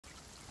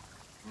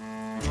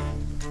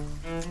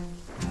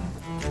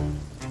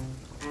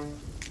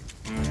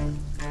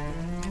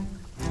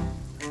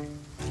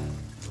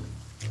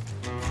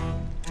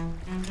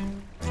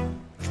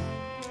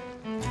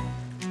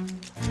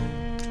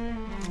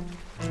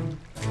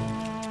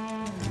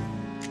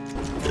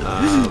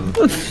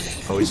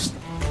Are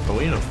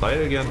we in a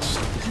fight against?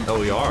 Oh,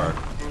 we are.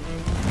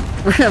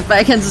 We're gonna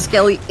fight against the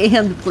Skelly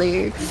and the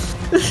player.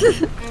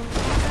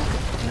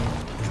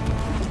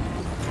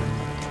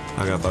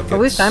 I got buckets. Are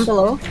we fine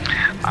below?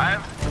 I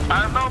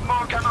have no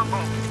more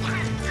cannonballs.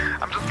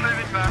 I'm just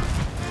leaving them.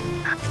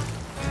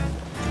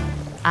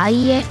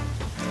 Aye.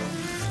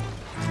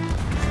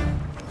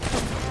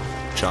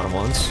 Shot him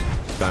once.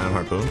 Guy on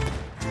harpoon.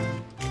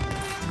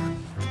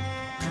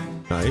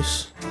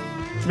 Nice.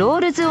 ロー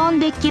ルズオン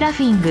デッキラ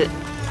フィング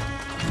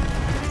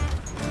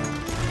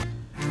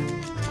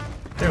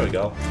There we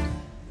go.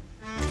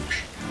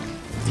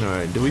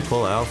 Alright, do we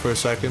pull out for a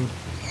second?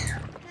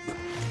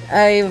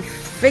 I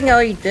think I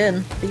already did. I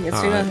think it's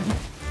Alright.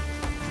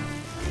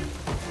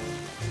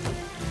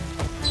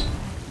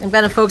 I'm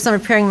gonna focus on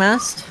repairing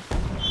mast.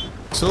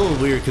 It's a little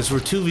weird because we're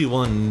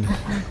 2v1.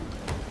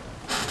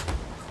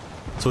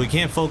 So we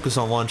can't focus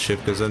on one ship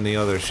because then the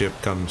other ship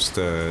comes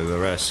to the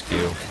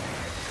rescue.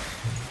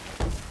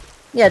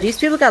 Yeah, these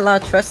people got a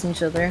lot of trust in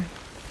each other.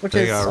 Which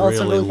They is got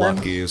also really really fun.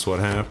 lucky is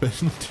what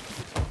happened.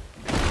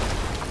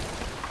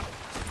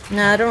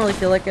 Nah, I don't really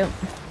feel like it.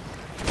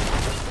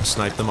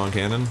 Snipe them on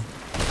cannon.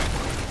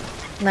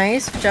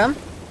 Nice, good job.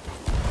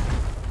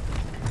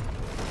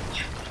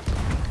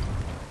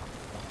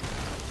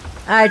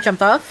 I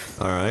jumped off.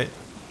 Alright.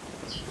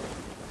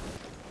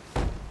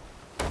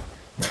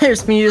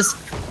 There's me just...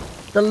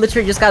 The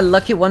literally just got a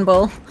lucky one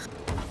ball.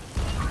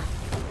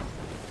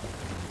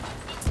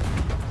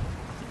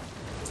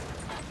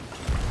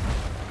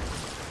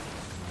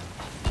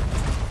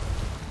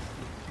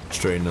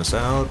 Straighten us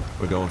out.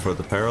 We're going for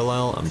the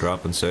parallel. I'm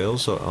dropping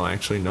sails. So, oh,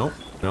 actually, no.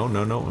 No.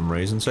 I'm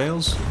raising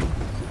sails.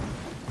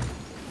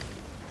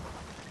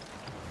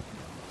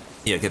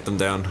 Yeah, get them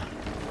down.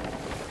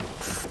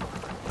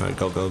 Alright,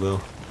 go.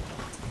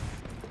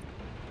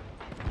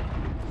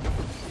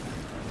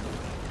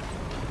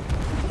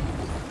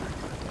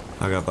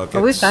 I got buckets.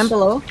 Are we fine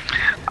below?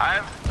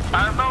 I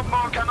have no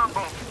more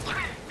cannonballs.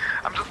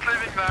 I'm just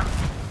leaving them.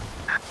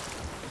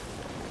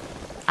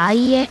 あ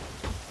いえ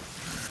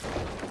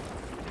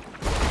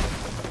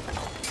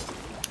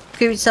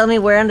Could you tell me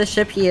where on the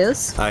ship he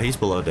is? He's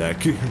below deck,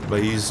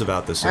 but he's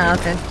about the same. Ah,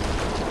 okay.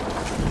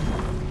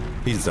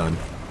 He's done.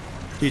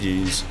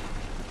 GG's.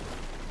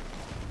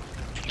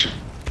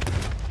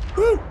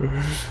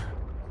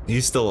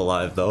 He's still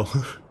alive though.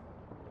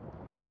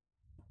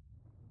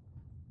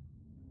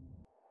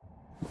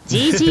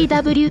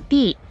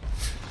 GGWP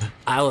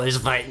I was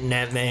fighting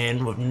that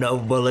man with no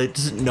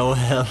bullets, no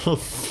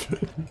health.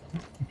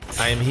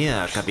 I am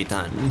here,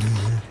 Capitan.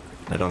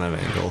 I don't have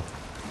angle.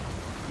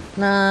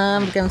 Nah,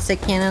 I'm gonna say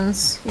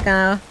cannons. You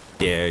gotta...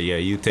 Yeah,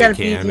 you take Gotta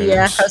cannons. be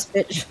the house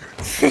bitch.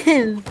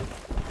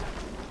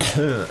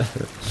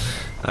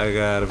 I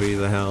gotta be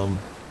the helm.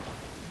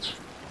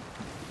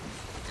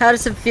 How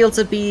does it feel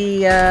to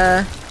be,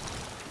 the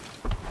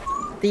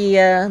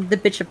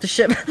bitch of the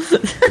ship?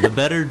 The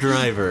better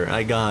driver,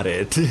 I got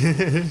it.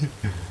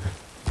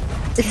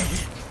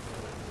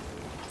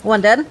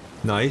 One dead?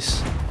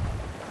 Nice.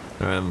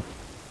 I'm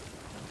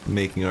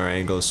making our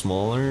angle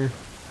smaller.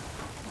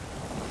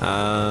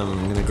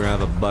 I'm gonna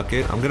grab a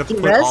bucket. I'm gonna put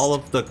Rest? all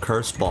of the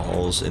curse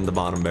balls in the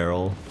bottom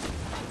barrel.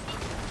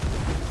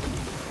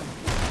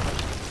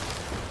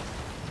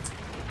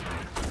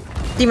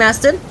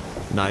 Demasted?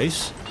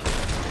 Nice.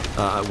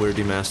 We're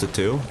demasted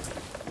too.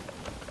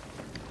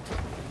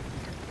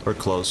 We're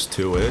close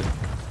to it.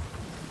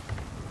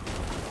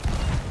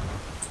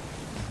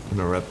 I'm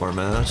gonna rep our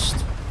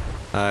mast.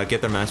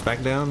 Get their mast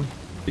back down,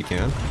 if you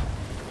can.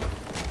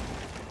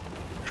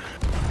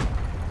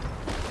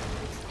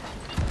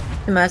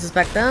 The mast is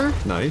back down.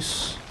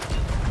 Nice.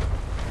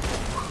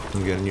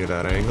 I'm getting you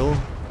that angle.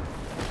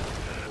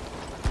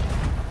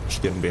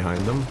 Just getting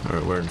behind them,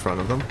 or we're in front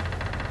of them.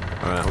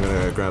 Alright, I'm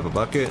gonna grab a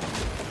bucket.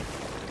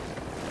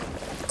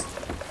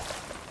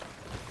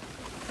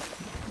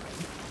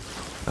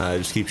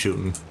 Just keep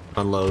shooting.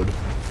 Unload.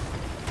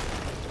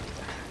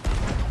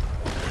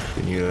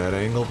 Getting you that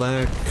angle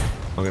back.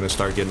 I'm gonna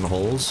start getting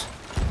holes.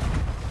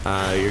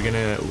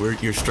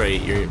 You're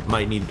straight. You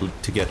might need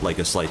to get like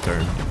a slight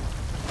turn.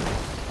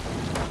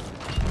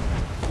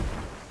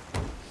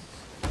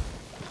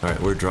 Alright,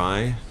 we're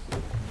dry.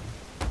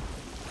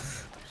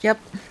 Yep.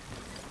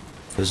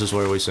 This is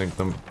where we sink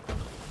them.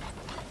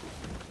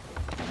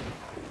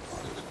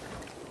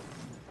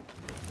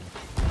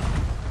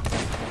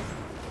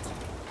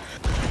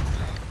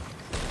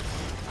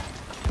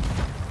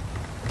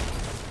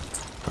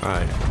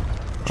 Alright.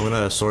 I'm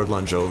gonna sword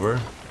lunge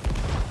over.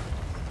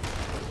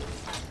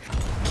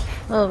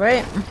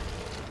 Alright.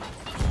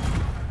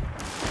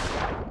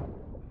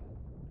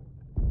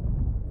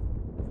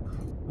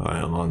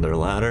 Alright, I'm on their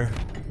ladder.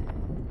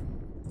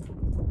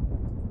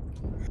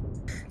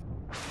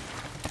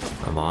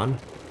 I'm on.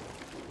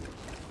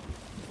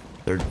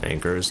 Their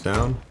anchor is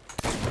down.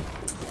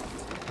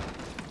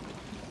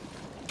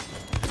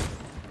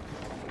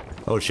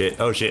 Oh shit,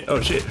 oh shit,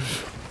 oh shit.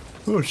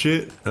 Oh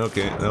shit.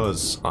 Okay, that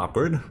was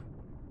awkward.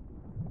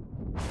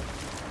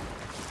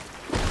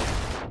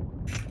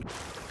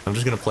 I'm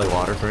just gonna play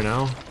water for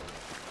now.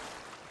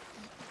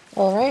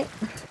 Alright.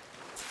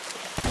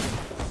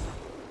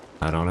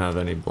 I don't have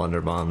any blunder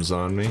bombs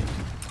on me.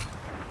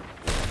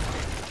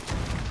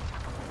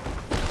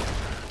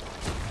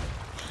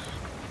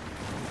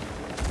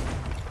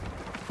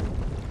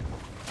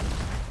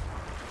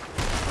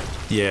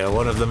 Yeah,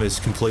 one of them is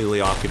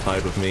completely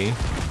occupied with me.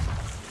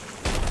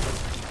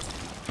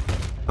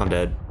 I'm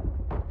dead.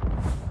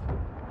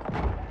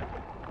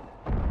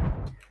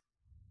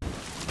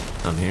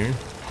 I'm here.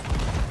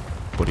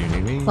 What do you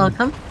need me?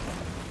 Welcome.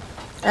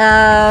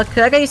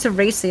 Could I get you some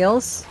race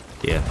seals?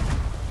 Yeah.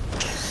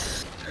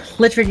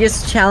 Literally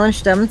just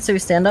challenge them to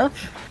stand up.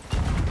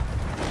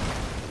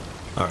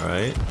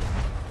 Alright.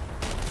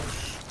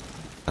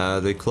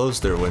 They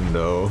closed their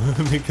window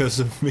because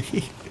of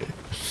me.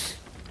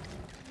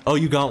 Oh,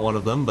 you got one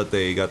of them, but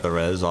they got the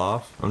res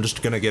off. I'm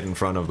just gonna get in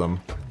front of them.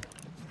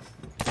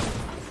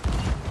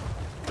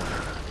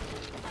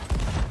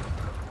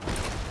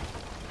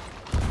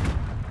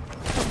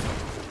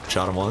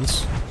 Shot him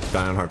once.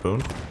 Guy on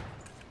harpoon.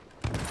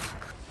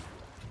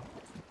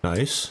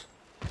 Nice.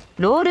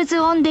 ロールズ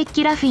オンデッ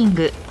キラフィン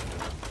グ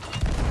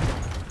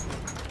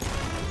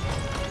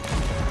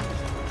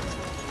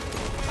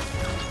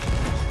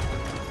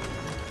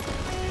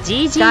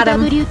Got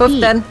him. Both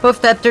GGWP dead.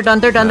 Both dead. They're done.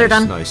 They're done. They're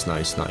done. Nice,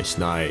 nice, nice,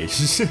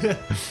 nice. There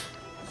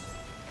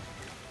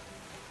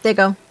you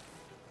go.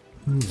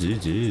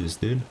 GG's,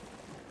 dude.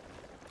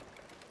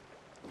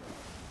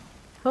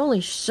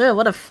 Holy shit,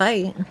 what a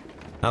fight.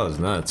 That was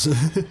nuts.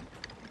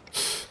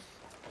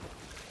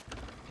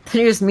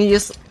 Here's me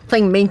just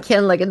playing main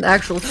cannon like an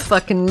actual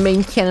fucking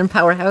main cannon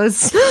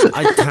powerhouse.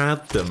 I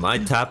tapped him. I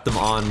tapped him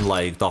on,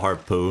 like, the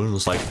harpoon. It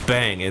was like,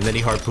 bang, and then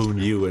he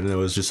harpooned you, and it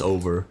was just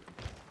over.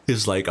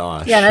 He's like,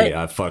 oh, Yeah, shit,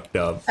 I fucked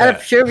up. Out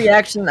of pure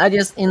reaction, I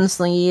just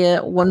instantly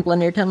one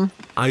blundered him.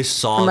 I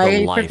saw From the my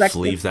life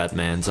perspective. leave that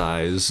man's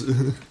eyes.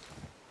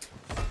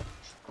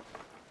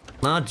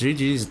 Nah,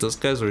 GG's. Those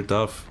guys were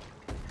tough.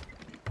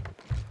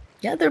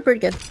 Yeah, they're pretty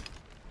good.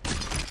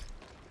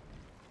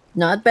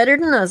 Not better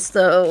than us,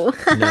 though.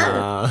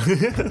 Nah.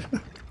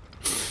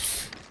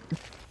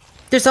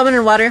 There's someone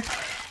in water.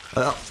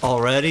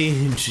 Already?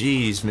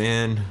 Jeez,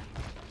 man.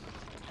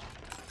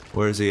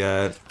 Where's he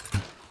at?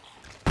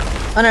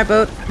 On our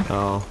boat.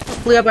 Oh,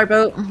 Blew up our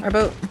boat. Our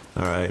boat.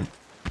 alright.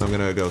 I'm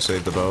gonna go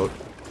save the boat.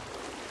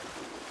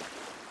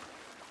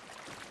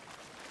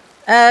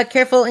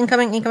 Careful.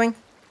 Incoming. Incoming.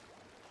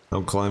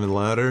 I'm climbing the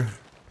ladder.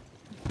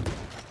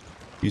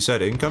 You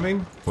said incoming?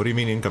 What do you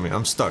mean incoming?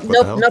 I'm stuck. What the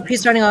Nope. hell? Nope.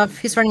 He's running off.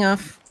 He's running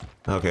off.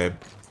 Okay.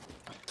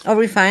 Are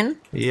we fine?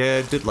 Yeah,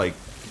 it did like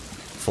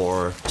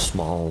 4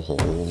 small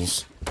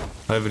holes.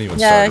 I haven't even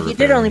Yeah, started he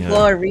did only repairing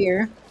blow yet. our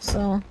rear,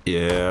 so...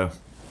 Yeah.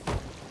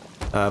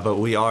 But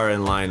we are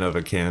in line of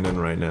a cannon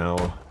right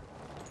now.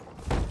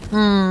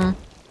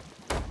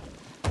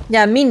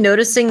 Yeah, me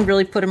noticing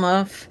really put him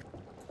off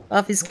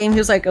his game. He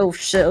was like, oh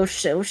shit, oh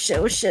shit, oh shit,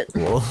 oh shit.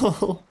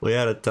 Whoa, we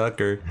had a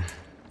Tucker.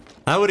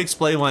 That would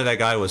explain why that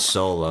guy was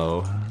so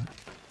low.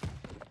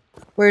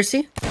 Where is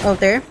he? Oh,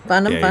 there.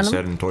 Found him, Yeah, found he's him.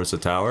 heading towards the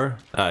tower.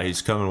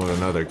 He's coming with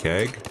another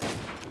keg.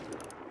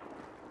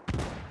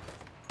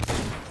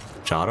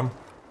 Shot him.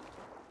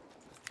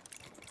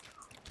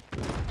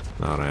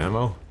 Out of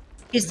ammo.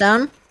 He's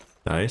down.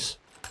 Nice.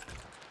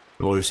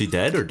 Well, is he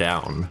dead or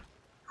down?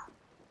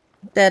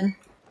 Dead.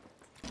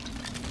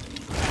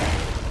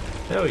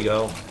 There we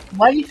go.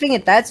 Why do you think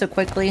it died so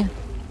quickly?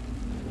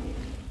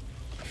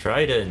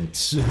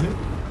 Trident.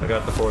 I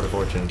got the Fort of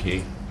Fortune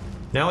key.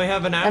 Now we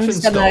have an I'm action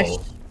just gonna...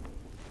 skull.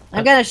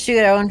 I'm gonna shoot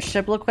our own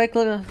ship real quick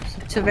to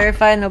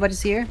verify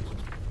nobody's here.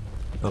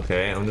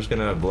 Okay, I'm just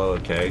gonna blow a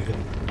keg.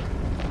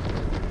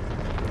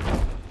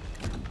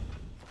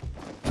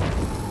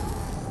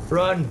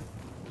 Run!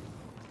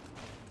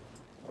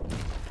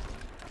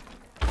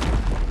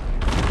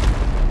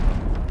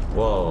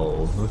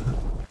 Whoa.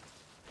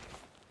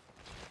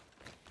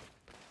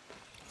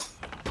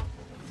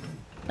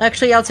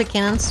 Actually, I'll take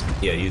cannons.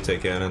 Yeah, you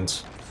take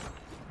cannons.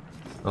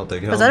 I'll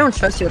take Because helm. I don't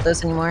trust you with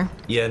this anymore.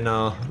 Yeah,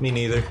 no, me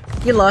neither.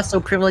 You lost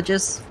your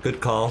privileges. Good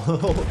call.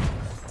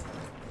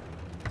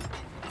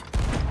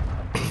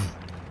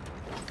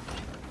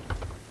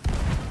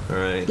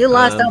 Alright. You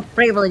lost our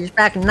privilege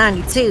back in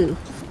 '92.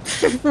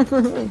 Let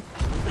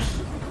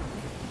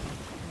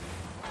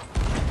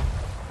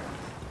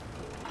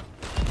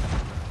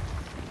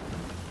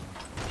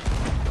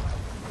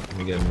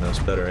me get a nice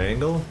better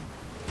angle.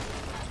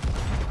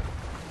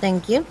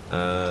 Thank you.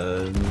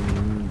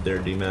 They're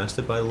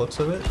demasted by the looks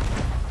of it.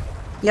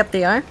 Yep,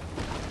 they are.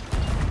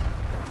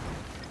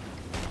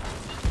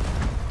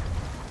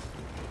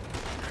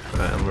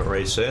 Alright, I'm gonna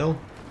raise sail.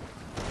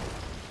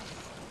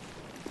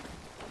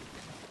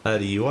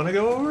 Do you want to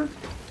go over?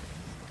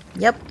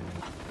 Yep.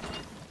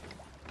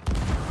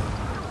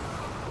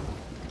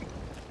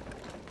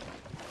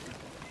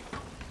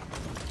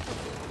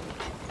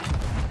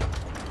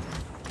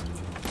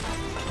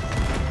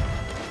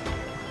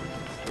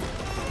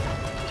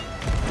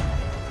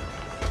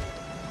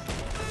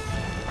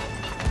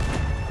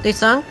 They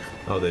sunk?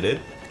 Oh, they did?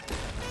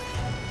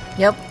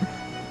 Yep.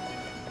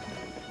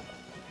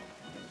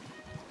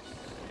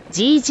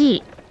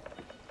 GG.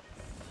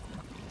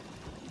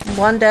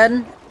 One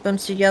dead.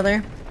 Bunch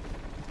together.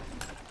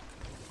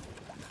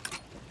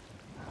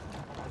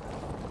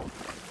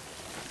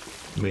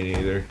 Me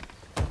neither.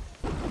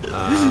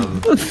 Are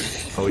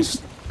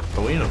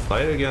we in a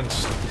fight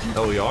against?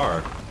 Oh, we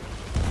are.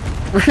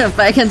 We're gonna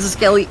fight against the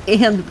Skelly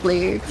and the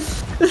player.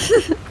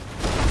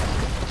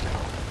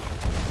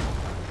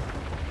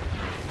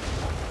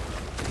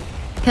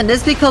 Can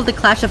this be called the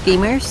Clash of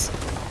Gamers?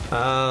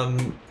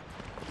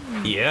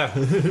 Yeah.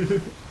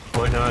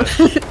 Why not?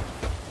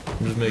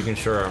 I'm just making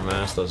sure our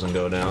mass doesn't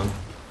go down.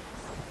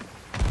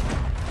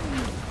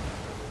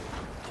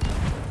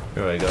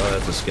 There we go,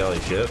 that's a Skelly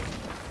ship.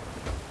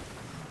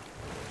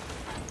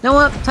 You know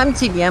what? Time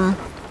to TBM.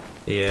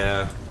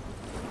 Yeah.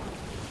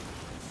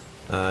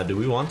 Do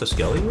we want the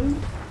Skelly loot?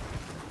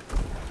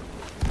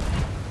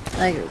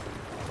 Like,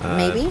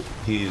 maybe?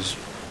 He's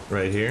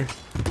right here.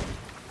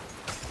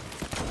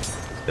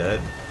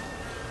 Dead.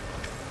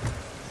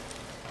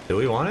 Do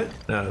we want it?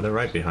 No, they're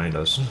right behind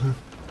us.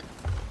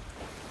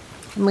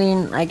 I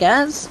mean, I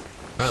guess.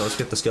 Alright, let's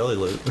get the Skelly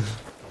loot.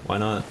 Why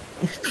not?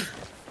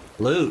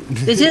 Loot!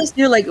 They just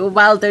do like,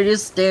 while they're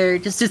just there,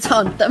 just to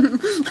taunt them.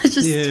 Let's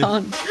just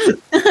taunt.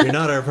 You're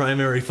not our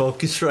primary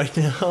focus right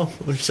now.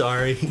 We're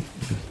sorry.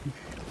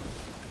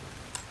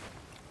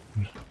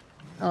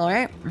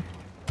 Alright.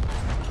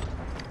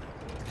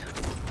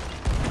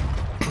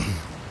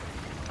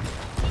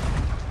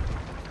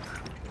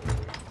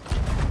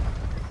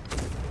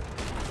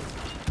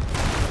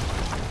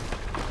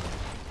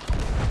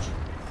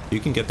 You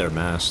can get their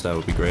mask, that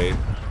would be great.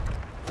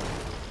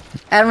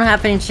 I don't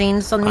have any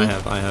chains on me.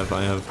 I have.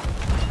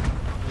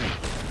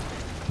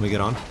 Can we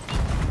get on?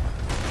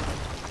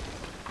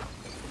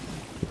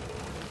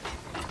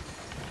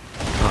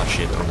 Oh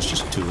shit, that was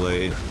just too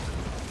late.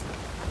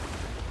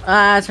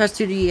 I tried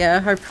to do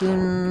the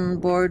harpoon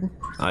board.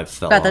 I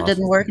fell But off. that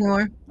didn't work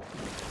anymore.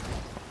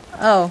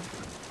 Oh.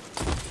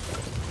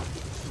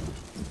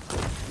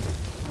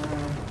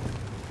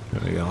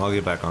 There we go, I'll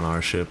get back on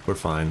our ship, we're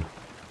fine.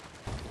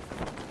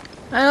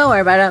 Don't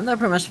worry about it. They're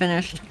pretty much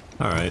finished.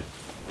 Alright.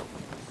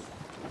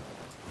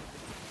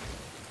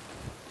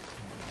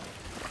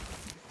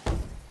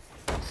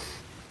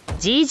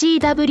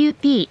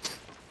 GGWP.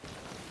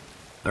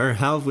 Or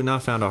how have we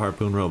not found a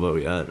harpoon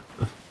rowboat yet?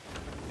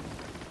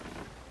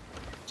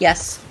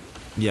 Yes.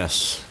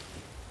 Yes.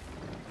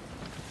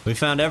 We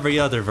found every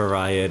other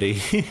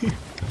variety.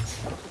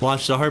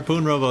 Watch, the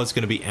harpoon rowboat's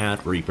gonna be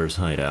at Reaper's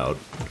hideout.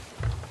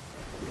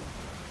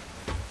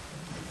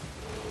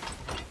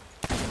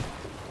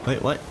 Wait,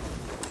 what?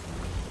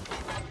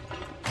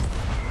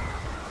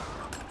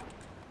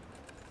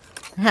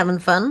 Having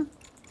fun?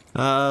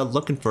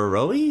 Looking for a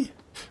rowie?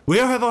 We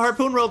have a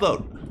harpoon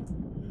rowboat!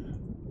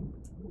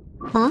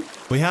 Huh?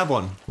 We have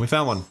one. We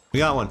found one. We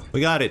got one.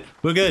 We got it.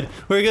 We're good.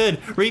 We're good.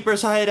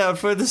 Reaper's hideout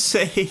for the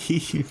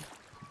save.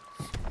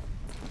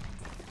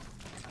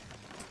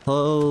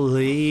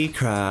 Holy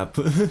crap.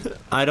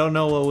 I don't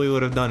know what we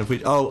would have done if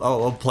we...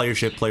 Oh, player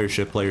ship.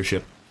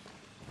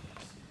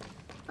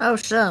 Oh,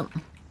 shit.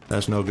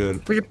 That's no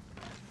good. We should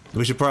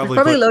We should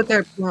probably load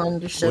their on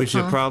the ship. we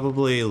should huh?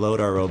 probably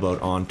load our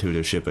rowboat onto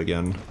the ship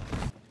again.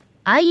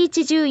 愛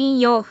一住引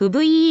用不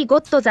VE ゴ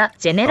ッドザ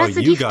ジェネ Oh, ラス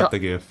you ギフ got ト the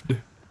gift.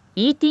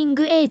 イーティン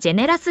グ A ジェ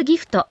ネラスギ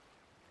フト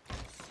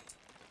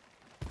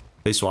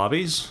They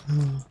swabbies?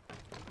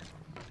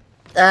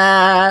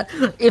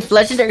 If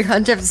Legendary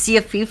Hunter of the Sea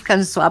of Thief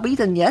becomes Swabby,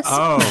 then yes.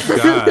 Oh,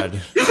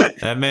 God.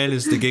 That man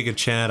is the Giga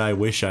Chad I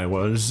wish I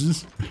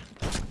was.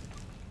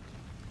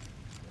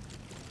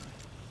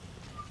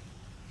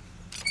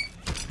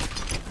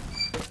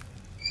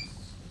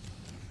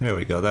 There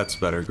we go, that's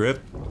better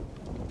grip.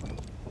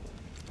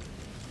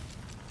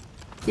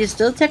 He's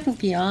still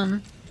technically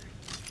on.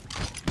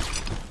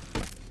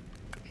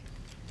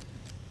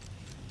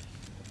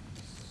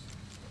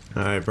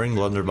 Alright, bring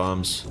blunder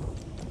bombs.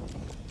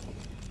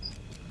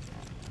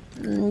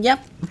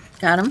 Yep,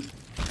 got him.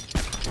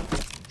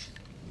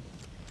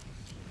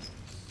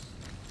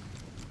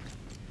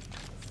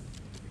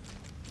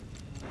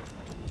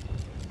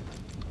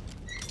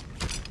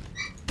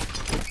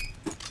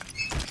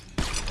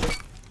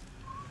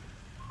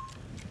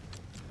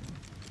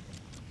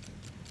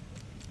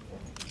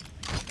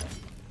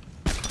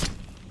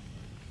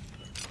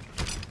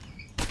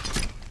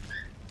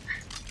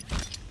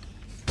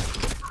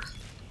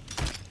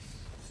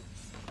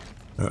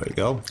 There we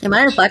go. Am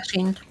I in a black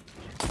screen?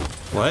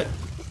 What?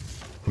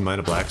 You mind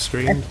a black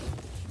screen?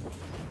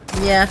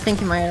 Yeah, I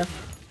think you might have.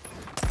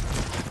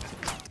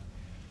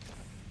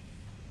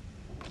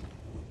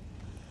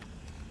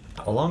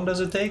 How long does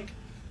it take?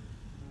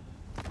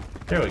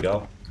 There we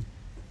go.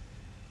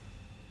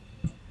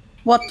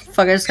 What the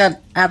fuck? I just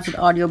got absolute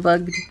audio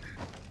bugged.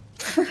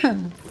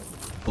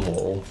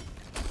 Lol.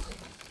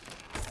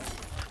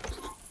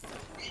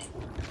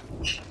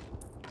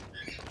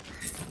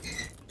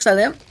 So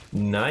there.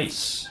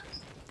 Nice.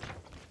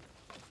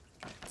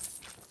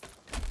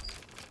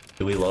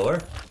 Do we lower?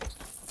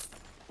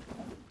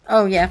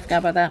 Oh yeah, I forgot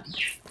about that.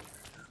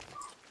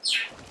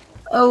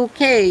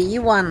 Okay,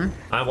 you won.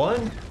 I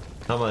won?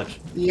 How much?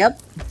 Yep.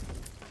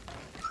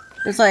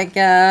 It's like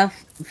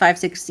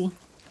 560.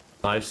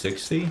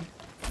 560? How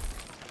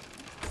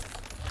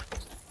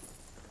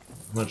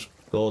much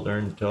gold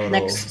earned total?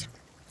 Next.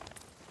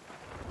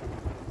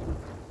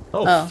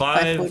 Oh, Oh,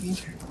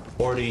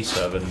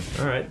 547.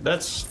 Alright,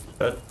 that's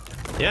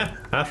yeah,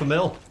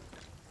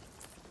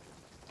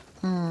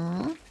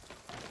 $500,000.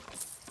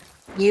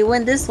 You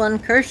win this one.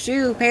 Curse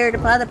you, Parrot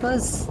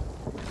Platypus.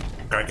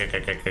 I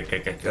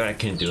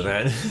can't do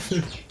that.